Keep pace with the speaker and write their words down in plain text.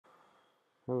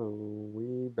Hello,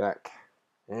 we back.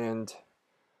 And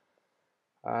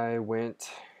I went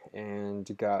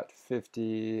and got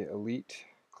 50 elite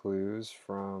clues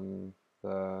from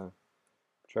the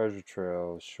treasure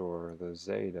trail shore, the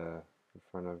Zeta, in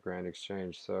front of Grand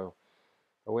Exchange. So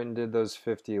I went and did those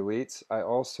 50 elites. I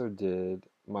also did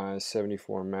my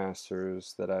 74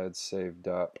 masters that I had saved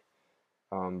up,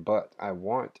 but I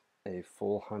want a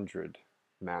full 100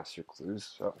 master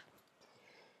clues.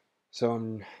 So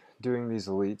I'm doing these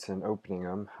elites and opening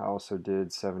them. I also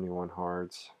did 71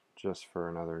 hards just for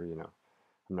another,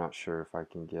 I'm not sure if I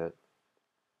can get,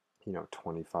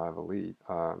 25 elite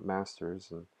masters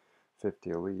and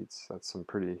 50 elites. That's some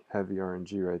pretty heavy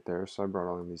RNG right there. So I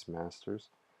brought all of these masters.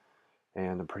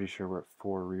 And I'm pretty sure we're at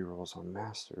 4 rerolls on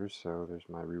masters, so there's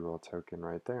my reroll token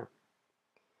right there.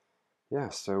 Yeah,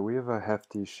 so we have a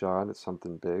hefty shot at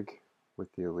something big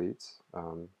with the elites.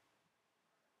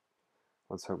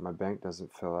 Let's hope my bank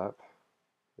doesn't fill up.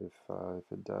 If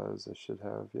it does, I should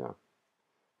have, yeah.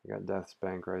 I got Death's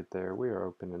Bank right there. We are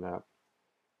opening up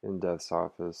in Death's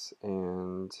office,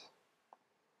 and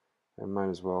I might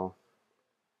as well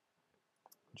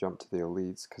jump to the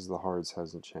elites because the hards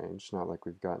hasn't changed. Not like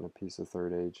we've gotten a piece of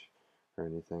Third Age or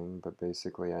anything, but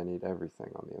basically I need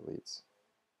everything on the elites.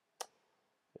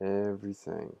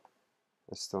 Everything.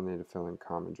 I still need to fill in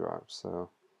common drops, so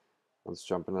let's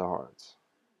jump into the hards.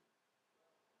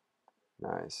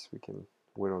 Nice. We can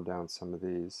whittle down some of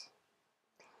these.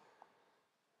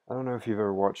 I don't know if you've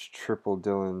ever watched Triple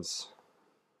Dylan's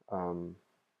um,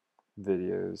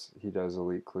 videos. He does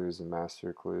elite clues and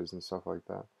master clues and stuff like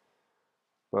that.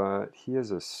 But he has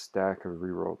a stack of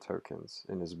reroll tokens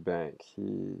in his bank.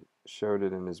 He showed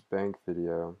it in his bank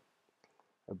video,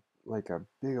 like a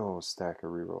big old stack of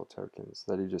reroll tokens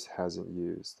that he just hasn't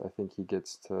used. I think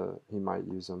he might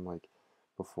use them like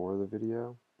before the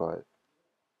video, but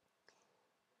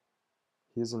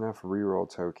he has enough reroll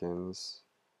tokens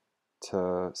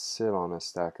to sit on a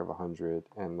stack of 100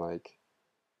 and like,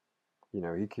 he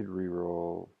could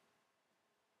reroll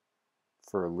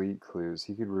for elite clues.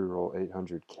 He could reroll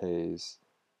 800 Ks.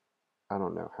 I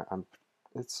don't know.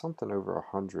 It's something over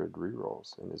 100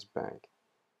 rerolls in his bank,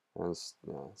 and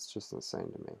it's just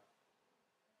insane to me.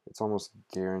 It's almost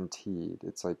guaranteed.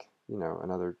 It's like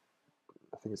another.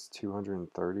 I think it's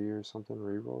 230 or something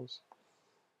rerolls.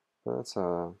 But that's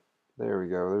there we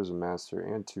go. There's a master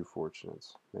and 2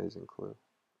 fortunates. Amazing clue.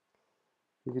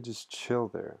 You could just chill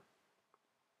there.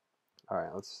 All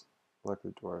right, let's look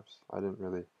at the dwarfs. I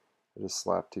just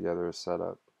slapped together a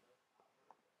setup.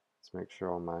 Let's make sure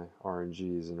all my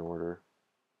RNG is in order.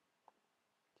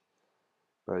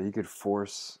 But he could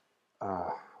force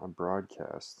a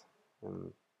broadcast,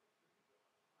 and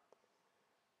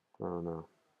I don't know.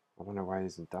 I don't know why he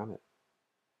hasn't done it.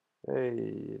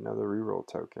 Hey, another reroll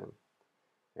token,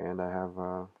 and I have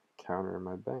a counter in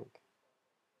my bank.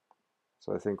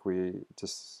 So I think we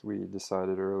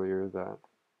decided earlier that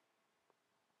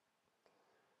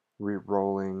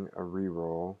re-rolling a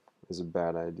reroll is a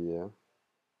bad idea,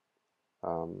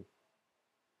 um,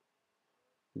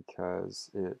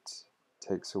 because it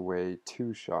takes away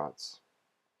 2 shots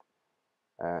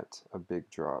at a big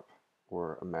drop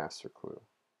or a master clue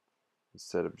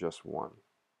instead of just 1.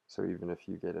 So even if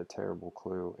you get a terrible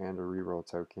clue and a reroll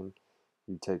token,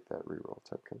 you take that reroll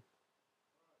token.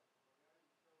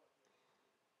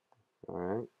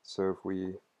 Alright, so if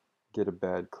we get a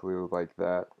bad clue like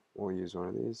that, we'll use one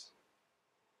of these.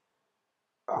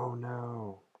 Oh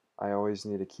no! I always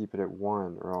need to keep it at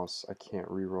 1 or else I can't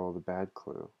reroll the bad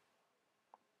clue.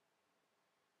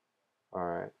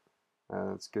 Alright,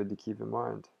 that's good to keep in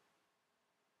mind.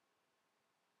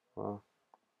 Well,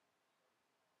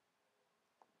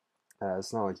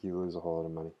 it's not like you lose a whole lot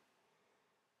of money.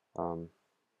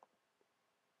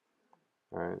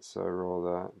 Alright, so I roll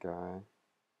that guy.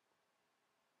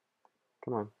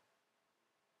 Come on.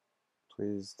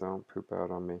 Please don't poop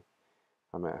out on me.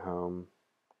 I'm at home.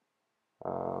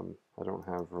 I don't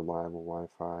have reliable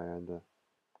Wi-Fi. I had to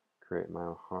create my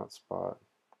own hotspot.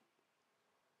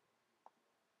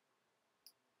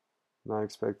 Not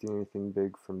expecting anything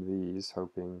big from these,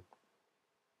 hoping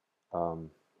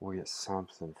we'll get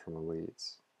something from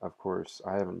elites. Of course,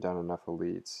 I haven't done enough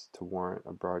elites to warrant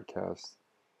a broadcast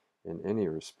in any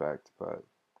respect, but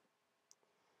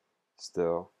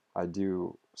still, I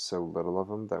do so little of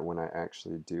them that when I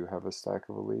actually do have a stack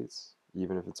of elites,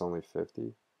 even if it's only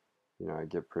 50, I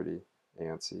get pretty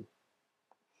antsy.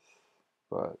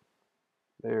 But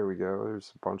there we go.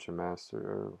 There's a bunch of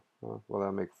masters. Well,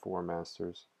 that'll make 4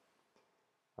 masters.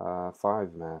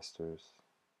 5 masters.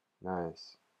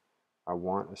 Nice. I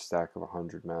want a stack of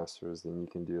 100 masters. Then you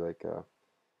can do like a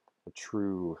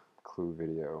true clue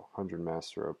video, 100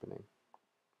 master opening.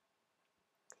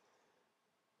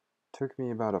 Took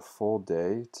me about a full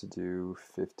day to do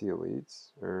 50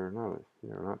 elites, or not,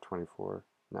 not 24.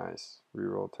 Nice,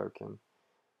 reroll token.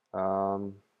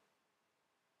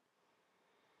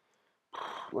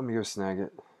 Let me go snag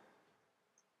it.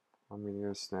 I'm gonna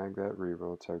go snag that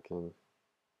reroll token.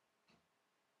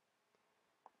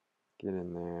 Get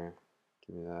in there.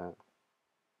 Give me that.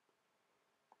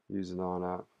 Use it on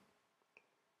up.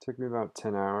 Took me about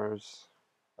 10 hours.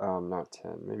 Not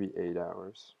 10, maybe 8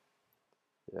 hours.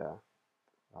 Yeah.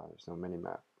 There's no mini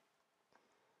map.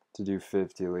 To do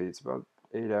 50 elites. About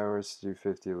 8 hours to do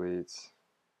 50 elites.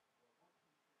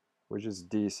 Which is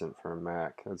decent for a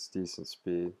Mac. That's decent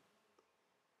speed.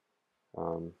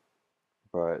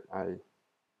 But I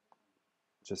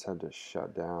just had to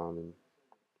shut down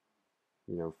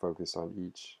and focus on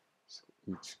each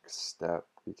step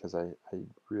because I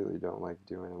really don't like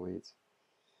doing elites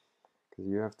because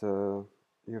you have to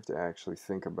actually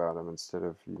think about them instead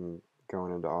of even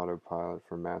going into autopilot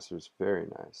for masters. Very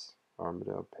nice.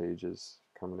 Armadale pages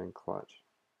coming in clutch.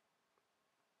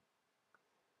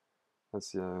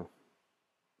 That's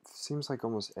seems like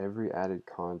almost every added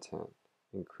content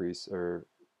increases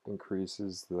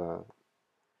the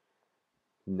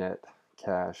net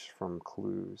cash from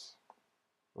clues.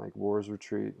 Like War's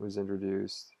Retreat was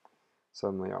introduced.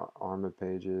 Suddenly Arma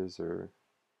pages or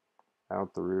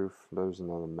Out the Roof. There's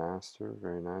another master.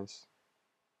 Very nice.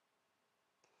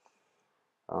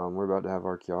 We're about to have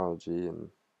archaeology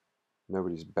and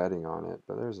nobody's betting on it,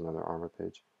 but there's another Arma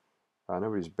page.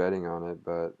 Nobody's betting on it,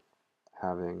 but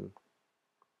having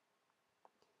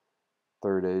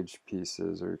third age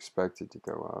pieces are expected to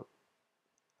go up.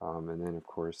 And then of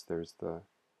course there's the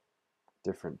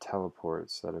different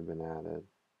teleports that have been added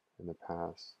in the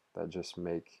past that just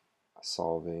make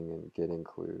solving and getting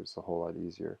clues a whole lot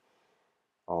easier.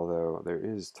 Although there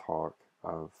is talk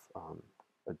of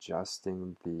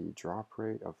adjusting the drop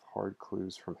rate of hard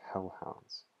clues from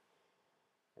hellhounds.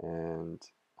 And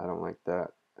I don't like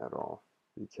that at all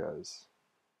because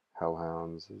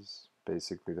hellhounds is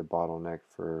basically the bottleneck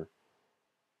for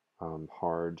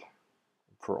hard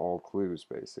for all clues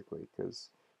basically because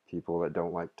people that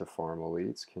don't like to farm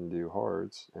elites can do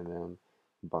hards and then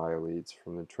buy elites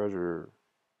from the treasure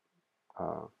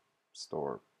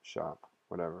store, shop,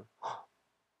 whatever.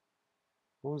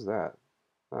 What was that?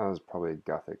 That was probably a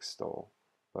Gothic stole,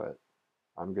 but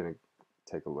I'm gonna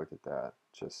take a look at that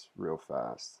just real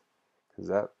fast because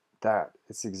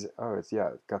it's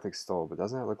yeah, Gothic stole, but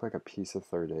doesn't that look like a piece of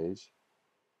third age?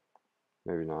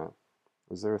 Maybe not.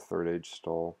 Is there a third age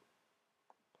stole?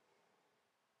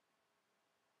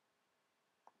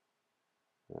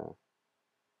 Yeah.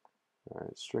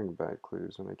 Alright, string bad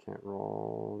clues when I can't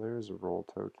roll. There's a roll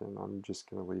token. I'm just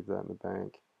going to leave that in the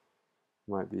bank.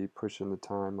 Might be pushing the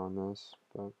time on this,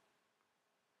 but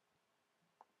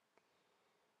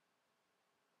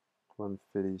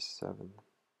 157.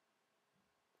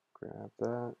 Grab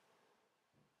that.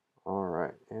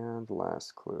 Alright, and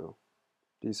last clue.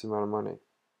 Decent amount of money.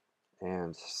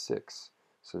 And 6.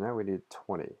 So now we need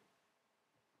 20.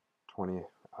 20,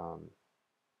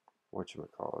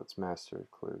 whatchamacallit, it's master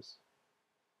clues.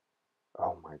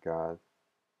 Oh my god,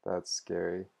 that's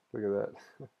scary. Look at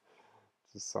that.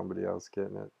 Just somebody else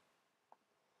getting it.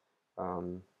 I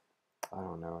don't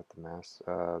know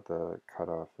what the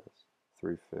cutoff is.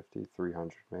 350,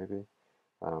 300 maybe.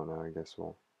 I don't know. I guess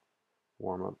we'll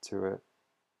warm up to it.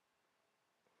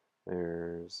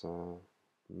 There's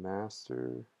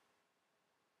master.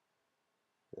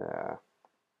 Yeah,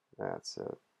 that's it.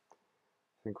 I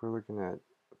think we're looking at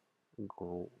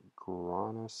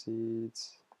guarana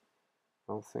seeds.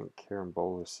 I don't think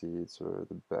carambola seeds are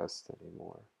the best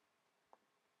anymore.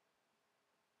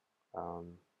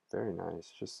 Very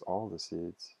nice. Just all the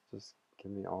seeds. Just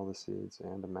give me all the seeds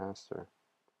and a master.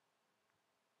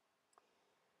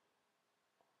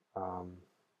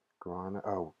 Guarana.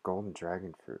 Oh, golden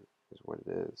dragon fruit is what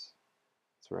it is.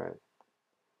 That's right.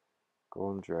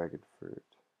 Golden dragon fruit.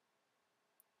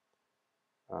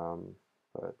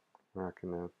 But we're not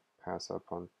going to pass up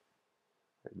on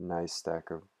a nice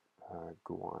stack of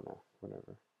guana,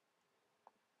 whatever.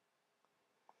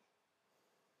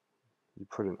 You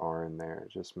put an R in there,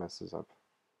 it just messes up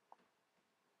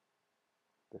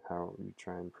how you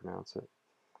try and pronounce it.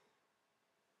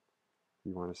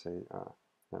 You want to say,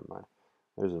 never mind.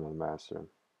 There's another master.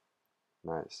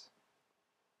 Nice.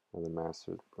 Another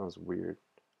master. That was weird.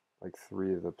 Like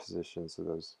 3 of the positions of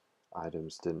those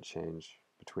items didn't change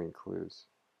between clues.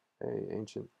 Hey,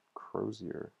 ancient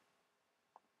crozier.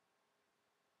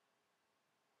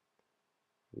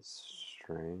 It's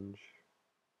strange.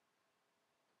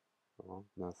 Well,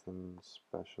 nothing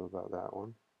special about that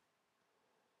one.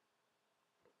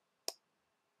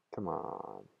 Come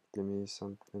on, give me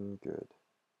something good.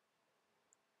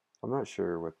 I'm not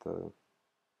sure what the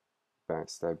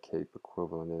backstab cape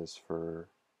equivalent is for,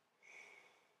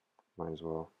 might as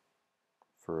well,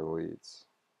 for elites.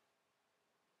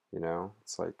 You know,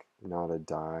 it's like not a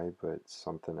die, but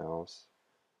something else.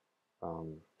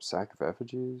 Sack of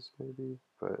effigies, maybe,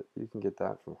 but you can get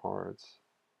that from Hards.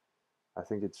 I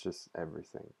think it's just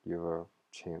everything. You have a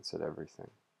chance at everything.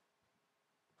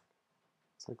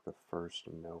 It's like the first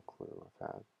no clue I've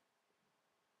had.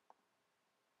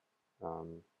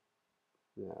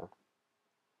 Yeah.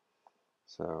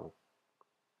 So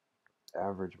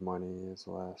average money is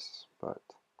less, but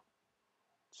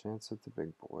chance at the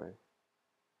big boy.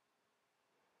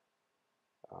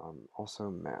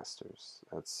 Also masters.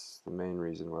 That's the main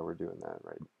reason why we're doing that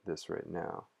right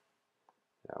now.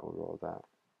 Yeah, we'll roll that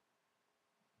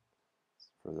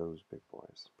for those big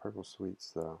boys. Purple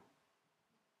sweets though,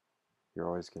 you're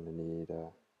always going to need.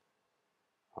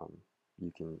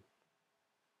 You can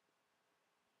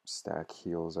stack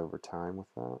heals over time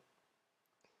with that. All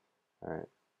right.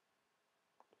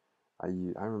 I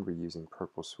remember using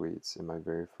purple sweets in my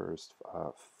very first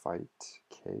fight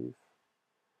cave.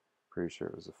 Pretty sure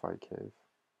it was a fight cave.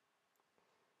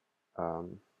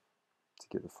 To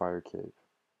get the fire cape.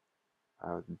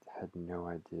 I had no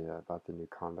idea about the new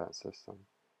combat system.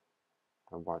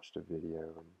 I watched a video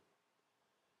and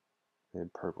they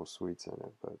had purple sweets in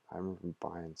it, but I remember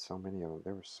buying so many of them.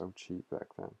 They were so cheap back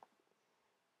then.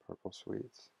 Purple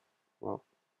sweets. Well,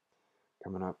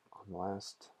 coming up on the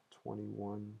last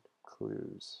 21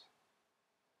 clues.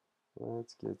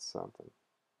 Let's get something.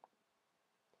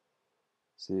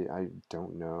 See, I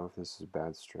don't know if this is a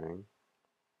bad string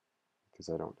because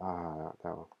I don't.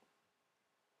 That one.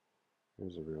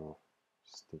 There's a real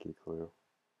stinky clue.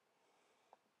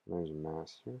 There's a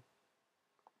master.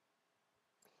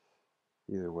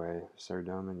 Either way,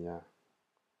 Sardoman, yeah.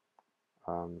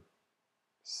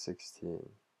 16.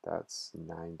 That's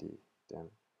 90. Damn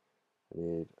it. I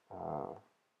need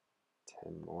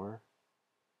 10 more.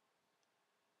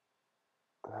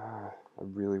 I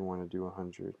really want to do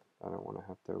 100. I don't want to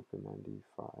have to open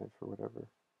 95 or whatever.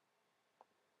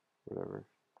 Whatever.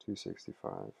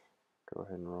 265. Go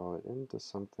ahead and roll it into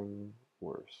something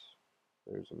worse.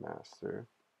 There's a master.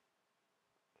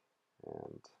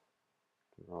 And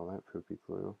roll that poopy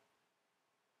clue.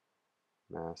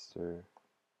 Master.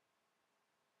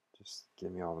 Just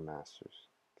give me all the masters.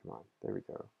 Come on. There we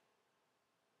go.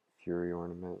 Fury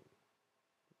ornament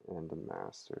and a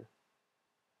master.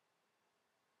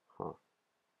 Huh.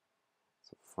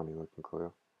 It's a funny looking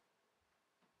clue.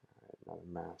 Alright, another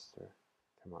master.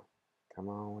 Come on. Come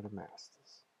on with the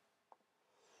masters.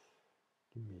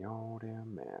 Give me all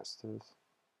them masters.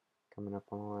 Coming up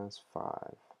on the last 5.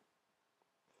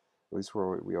 At least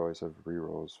we always have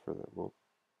rerolls for that. Well,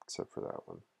 except for that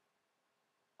one.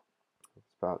 I was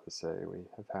about to say we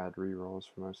have had rerolls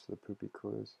for most of the poopy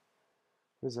clues.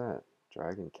 What is that?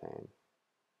 Dragon cane.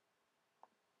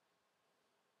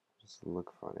 Just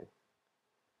look funny.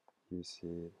 UC.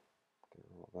 Gonna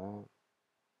roll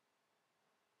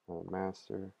that. Another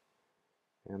master.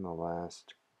 And the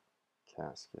last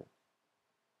casket.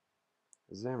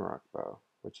 Zamorak bow,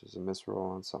 which is a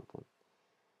misroll on something.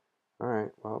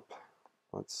 Alright, well,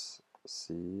 let's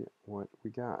see what we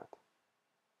got.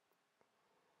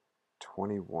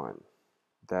 21.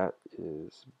 That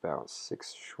is about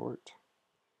 6 short.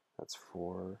 That's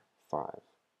 4, 5.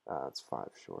 That's 5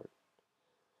 short.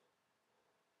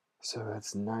 So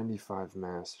that's 95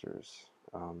 masters.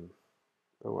 Oh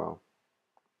well.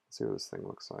 Let's see what this thing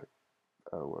looks like.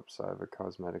 Oh, whoops, I have a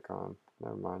cosmetic on.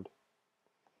 Never mind.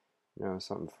 You know,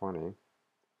 something funny.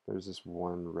 There's this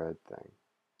one red thing.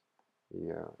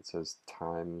 Yeah, it says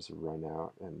times run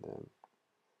out, and then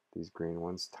these green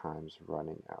ones, times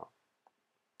running out.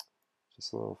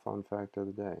 Just a little fun fact of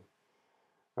the day.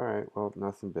 Alright, well,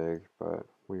 nothing big, but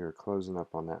we are closing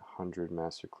up on that 100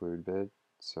 master clue bid,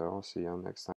 so I'll see y'all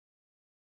next time.